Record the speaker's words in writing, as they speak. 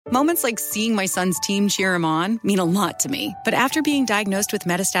Moments like seeing my son's team cheer him on mean a lot to me. But after being diagnosed with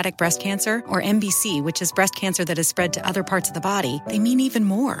metastatic breast cancer, or MBC, which is breast cancer that has spread to other parts of the body, they mean even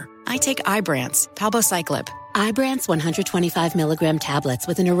more. I take Ibrance, palbociclib. Ibrance 125 milligram tablets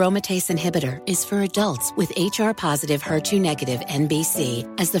with an aromatase inhibitor is for adults with HR-positive, HER2-negative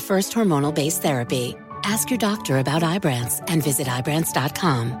MBC as the first hormonal-based therapy. Ask your doctor about Ibrance and visit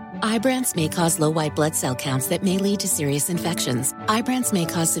Ibrance.com. Ibrance may cause low white blood cell counts that may lead to serious infections. Ibrance may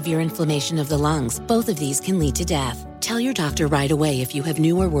cause severe inflammation of the lungs. Both of these can lead to death. Tell your doctor right away if you have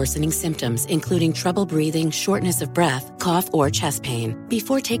new or worsening symptoms, including trouble breathing, shortness of breath, cough, or chest pain.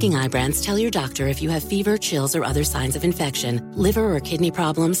 Before taking Ibrance, tell your doctor if you have fever, chills, or other signs of infection, liver or kidney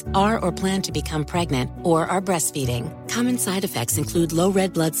problems, are or plan to become pregnant, or are breastfeeding. Common side effects include low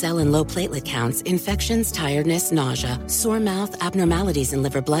red blood cell and low platelet counts, infections, tiredness, nausea, sore mouth, abnormalities in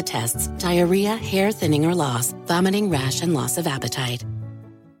liver blood tests, diarrhea, hair thinning or loss, vomiting, rash, and loss of appetite.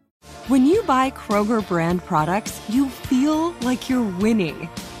 When you buy Kroger brand products, you feel like you're winning.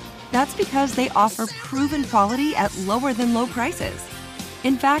 That's because they offer proven quality at lower than low prices.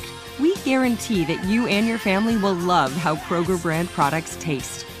 In fact, we guarantee that you and your family will love how Kroger brand products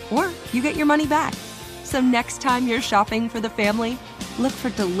taste, or you get your money back. So next time you're shopping for the family, look for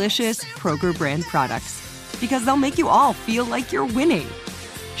delicious Kroger brand products, because they'll make you all feel like you're winning.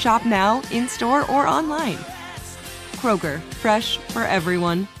 Shop now, in-store, or online. Kroger, fresh for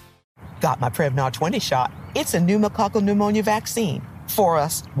everyone. Got my Prevnar 20 shot. It's a pneumococcal pneumonia vaccine. For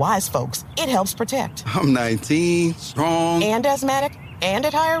us, wise folks, it helps protect. I'm 19, strong. And asthmatic, and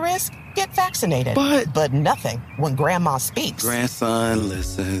at higher risk. Get vaccinated. But nothing when grandma speaks. Grandson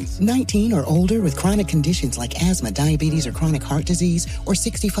listens. 19 or older with chronic conditions like asthma, diabetes, or chronic heart disease, or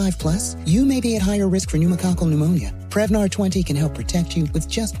 65 plus, you may be at higher risk for pneumococcal pneumonia. Prevnar 20 can help protect you with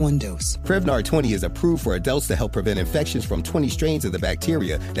just one dose. Prevnar 20 is approved for adults to help prevent infections from 20 strains of the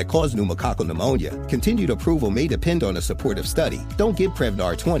bacteria that cause pneumococcal pneumonia. Continued approval may depend on a supportive study. Don't get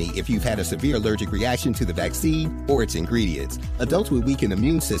Prevnar 20 if you've had a severe allergic reaction to the vaccine or its ingredients. Adults with weakened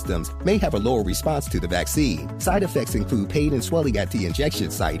immune systems may have a lower response to the vaccine. Side effects include pain and swelling at the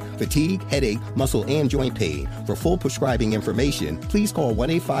injection site, fatigue, headache, muscle, and joint pain. For full prescribing information, please call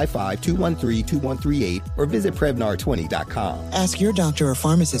 1-855-213-2138 or visit Prevnar20.com. Ask your doctor or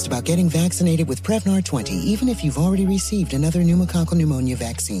pharmacist about getting vaccinated with Prevnar 20, even if you've already received another pneumococcal pneumonia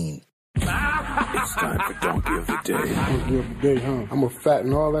vaccine. It's time for Donkey of the Day. Donkey of the Day, huh? I'm gonna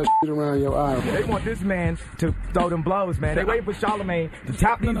fatten all that shit around your eye. They want this man to throw them blows, man. They waiting for Charlemagne to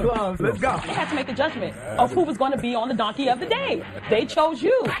tap these gloves. Let's go. They had to make the judgment of who was going to be on the Donkey of the Day. They chose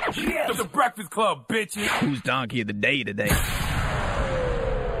you. It's the Breakfast Club, bitches. Who's Donkey of the Day today?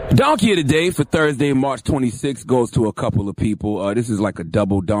 Donkey of the Day for Thursday, March 26th goes to a couple of people. This is like a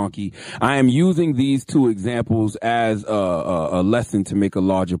double donkey. I am using these two examples as a lesson to make a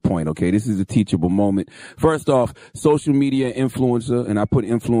larger point, okay? This is a teachable moment. First off, social media influencer, and I put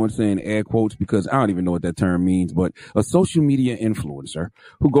influencer in air quotes because I don't even know what that term means, but a social media influencer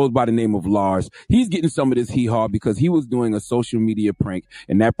who goes by the name of Lars, he's getting some of this hee-haw because he was doing a social media prank,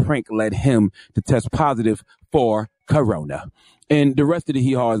 and that prank led him to test positive for corona. And the rest of the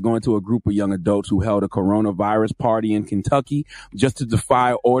hee-haw is going to a group of young adults who held a coronavirus party in Kentucky just to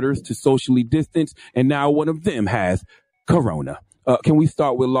defy orders to socially distance. And now one of them has corona. Can we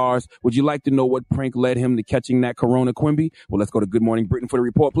start with Lars? Would you like to know what prank led him to catching that corona, Quimby? Well, let's go to Good Morning Britain for the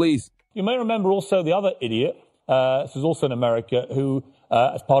report, please. You may remember also the other idiot, this is also in America, who,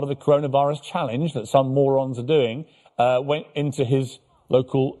 as part of the coronavirus challenge that some morons are doing, went into his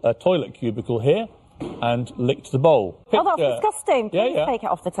local toilet cubicle here and licked the bowl. Oh, that's disgusting. Please take it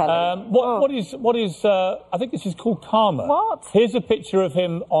off the telly. What is, I think this is called karma. What? Here's a picture of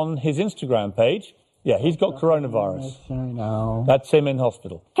him on his Instagram page. Yeah, he's got coronavirus. That's him in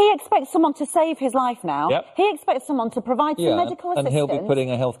hospital. He expects someone to save his life now. Yep. He expects someone to provide some medical assistance. And he'll be putting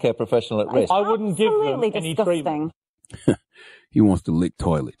a healthcare professional at risk. I wouldn't give them any treatment. He wants to lick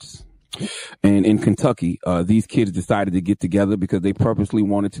toilets. And in Kentucky, these kids decided to get together because they purposely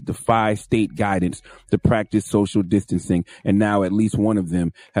wanted to defy state guidance to practice social distancing. And now at least one of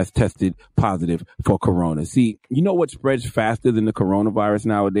them has tested positive for corona. See, you know what spreads faster than the coronavirus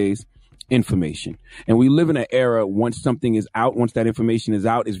nowadays? Information. And we live in an era, once something is out, once that information is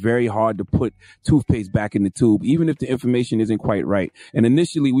out, it's very hard to put toothpaste back in the tube, even if the information isn't quite right. And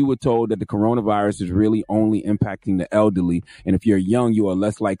initially we were told that the coronavirus is really only impacting the elderly. And if you're young, you are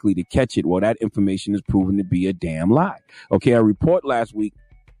less likely to catch it. Well, that information is proven to be a damn lie. Okay. A report last week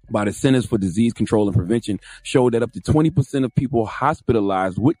by the Centers for Disease Control and Prevention showed that up to 20% of people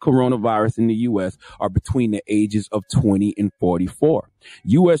hospitalized with coronavirus in the U.S. are between the ages of 20 and 44.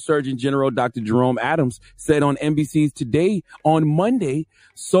 U.S. Surgeon General Dr. Jerome Adams said on NBC's Today on Monday,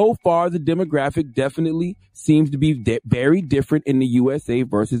 so far the demographic definitely seems to be very different in the USA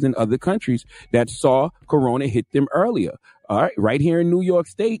versus in other countries that saw corona hit them earlier. All right, right here in New York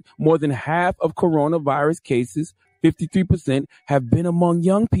State, more than half of coronavirus cases, 53%, have been among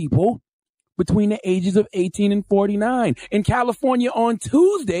young people between the ages of 18 and 49. In California on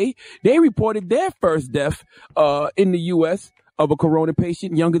Tuesday, they reported their first death in the U.S. of a corona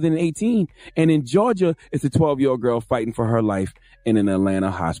patient younger than 18. And in Georgia, it's a 12-year-old girl fighting for her life in an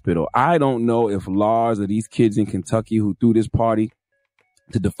Atlanta hospital. I don't know if Lars or these kids in Kentucky who threw this party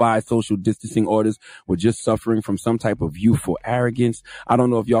to defy social distancing orders were just suffering from some type of youthful arrogance. I don't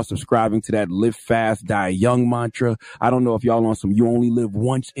know if y'all subscribing to that live fast, die young mantra. I don't know if y'all on some you only live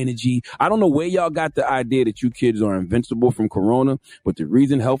once energy. I don't know where y'all got the idea that you kids are invincible from corona, but the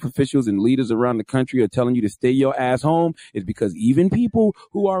reason health officials and leaders around the country are telling you to stay your ass home is because even people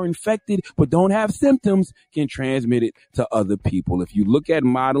who are infected but don't have symptoms can transmit it to other people. If you look at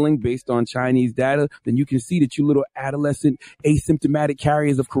modeling based on Chinese data, then you can see that you little adolescent asymptomatic carriers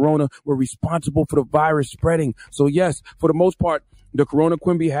of corona were responsible for the virus spreading. So yes, for the most part, the corona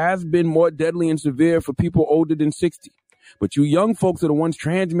Quimby has been more deadly and severe for people older than 60. But you young folks are the ones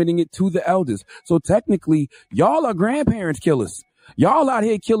transmitting it to the elders. So technically, y'all are grandparents killers. Y'all out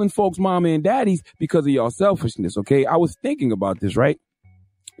here killing folks' mama and daddies because of y'all selfishness, okay? I was thinking about this, right?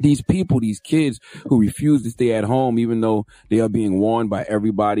 These people, these kids who refuse to stay at home even though they are being warned by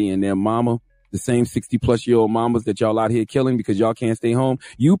everybody and their mama, the same 60-plus-year-old mamas that y'all out here killing because y'all can't stay home.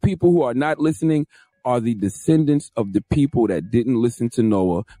 You people who are not listening are the descendants of the people that didn't listen to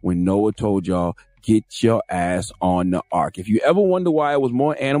Noah when Noah told y'all, get your ass on the ark. If you ever wonder why it was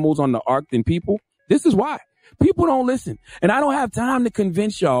more animals on the ark than people, this is why. People don't listen. And I don't have time to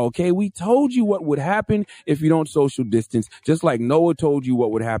convince y'all, okay? We told you what would happen if you don't social distance, just like Noah told you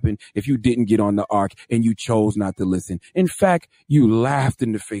what would happen if you didn't get on the ark and you chose not to listen. In fact, you laughed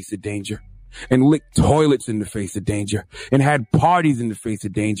in the face of danger and licked toilets in the face of danger and had parties in the face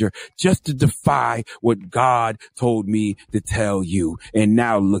of danger just to defy what God told me to tell you. And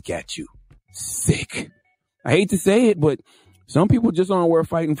now look at you. Sick. I hate to say it, but some people just aren't worth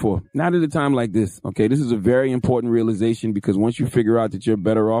fighting for. Not at a time like this, okay? This is a very important realization because once you figure out that you're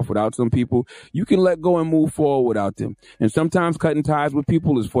better off without some people, you can let go and move forward without them. And sometimes cutting ties with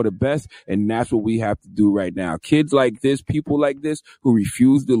people is for the best, and that's what we have to do right now. Kids like this, people like this who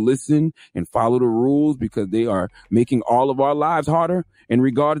refuse to listen and follow the rules because they are making all of our lives harder in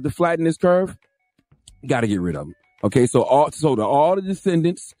regard to flatten this curve, got to get rid of them, okay? So to all the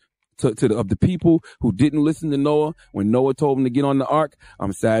descendants of the people who didn't listen to Noah when Noah told them to get on the ark,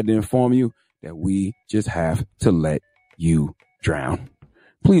 I'm sad to inform you that we just have to let you drown.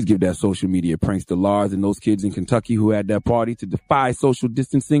 Please give that social media pranks to Lars and those kids in Kentucky who had that party to defy social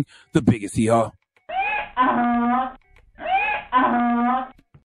distancing the biggest hee-haw.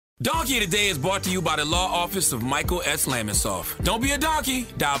 Donkey of the Day is brought to you by the law office of Michael S. Lamonsoff. Don't be a donkey.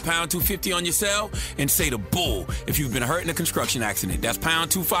 Dial pound 250 on your cell and say the bull if you've been hurt in a construction accident. That's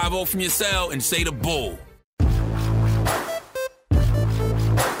pound 250 from your cell and say the bull.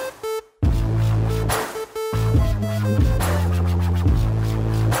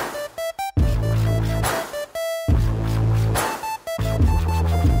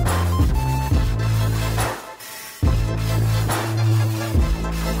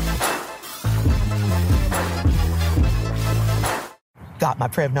 Got my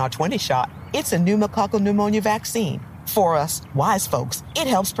Prevnar 20 shot. It's a pneumococcal pneumonia vaccine. For us, wise folks, it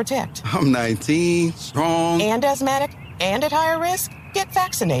helps protect. I'm 19, strong. And asthmatic, and at higher risk. Get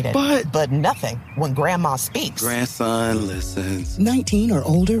vaccinated. But nothing when grandma speaks. Grandson listens. 19 or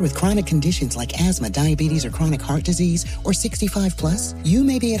older with chronic conditions like asthma, diabetes, or chronic heart disease, or 65 plus, you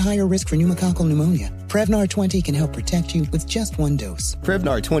may be at higher risk for pneumococcal pneumonia. Prevnar 20 can help protect you with just one dose.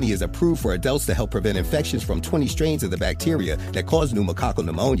 Prevnar 20 is approved for adults to help prevent infections from 20 strains of the bacteria that cause pneumococcal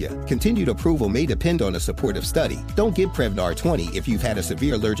pneumonia. Continued approval may depend on a supportive study. Don't get Prevnar 20 if you've had a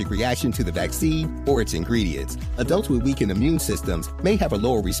severe allergic reaction to the vaccine or its ingredients. Adults with weakened immune systems may have a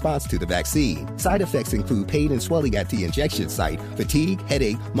lower response to the vaccine. Side effects include pain and swelling at the injection site, fatigue,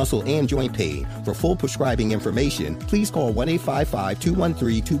 headache, muscle, and joint pain. For full prescribing information, please call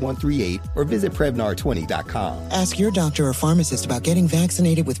 1-855-213-2138 or visit Prevnar20.com. Ask your doctor or pharmacist about getting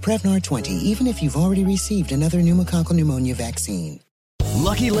vaccinated with Prevnar 20, even if you've already received another pneumococcal pneumonia vaccine.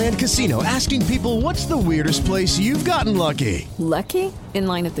 Lucky Land Casino, asking people, what's the weirdest place you've gotten lucky? Lucky? In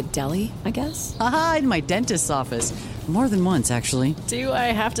line at the deli, I guess? Aha, in my dentist's office. More than once, actually. Do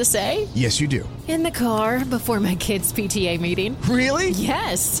I have to say? Yes, you do. In the car before my kids' PTA meeting. Really?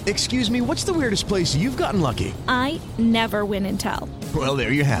 Yes. Excuse me, what's the weirdest place you've gotten lucky? I never win and tell. Well,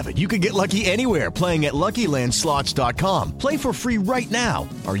 there you have it. You can get lucky anywhere, playing at LuckyLandSlots.com. Play for free right now.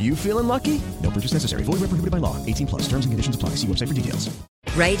 Are you feeling lucky? No purchase necessary. Void where prohibited by law. 18+. Terms and conditions apply. See website for details.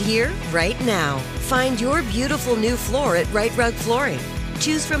 Right here, right now. Find your beautiful new floor at Right Rug Flooring.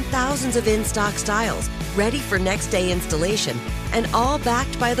 Choose from thousands of in-stock styles, ready for next day installation, and all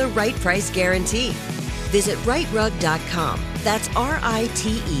backed by the right price guarantee. Visit rightrug.com. That's RITERUG.com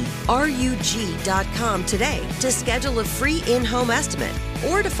today to schedule a free in-home estimate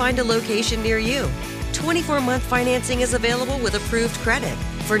or to find a location near you. 24-month financing is available with approved credit.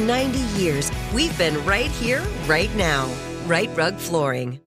 For 90 years, we've been right here, right now. Right Rug Flooring.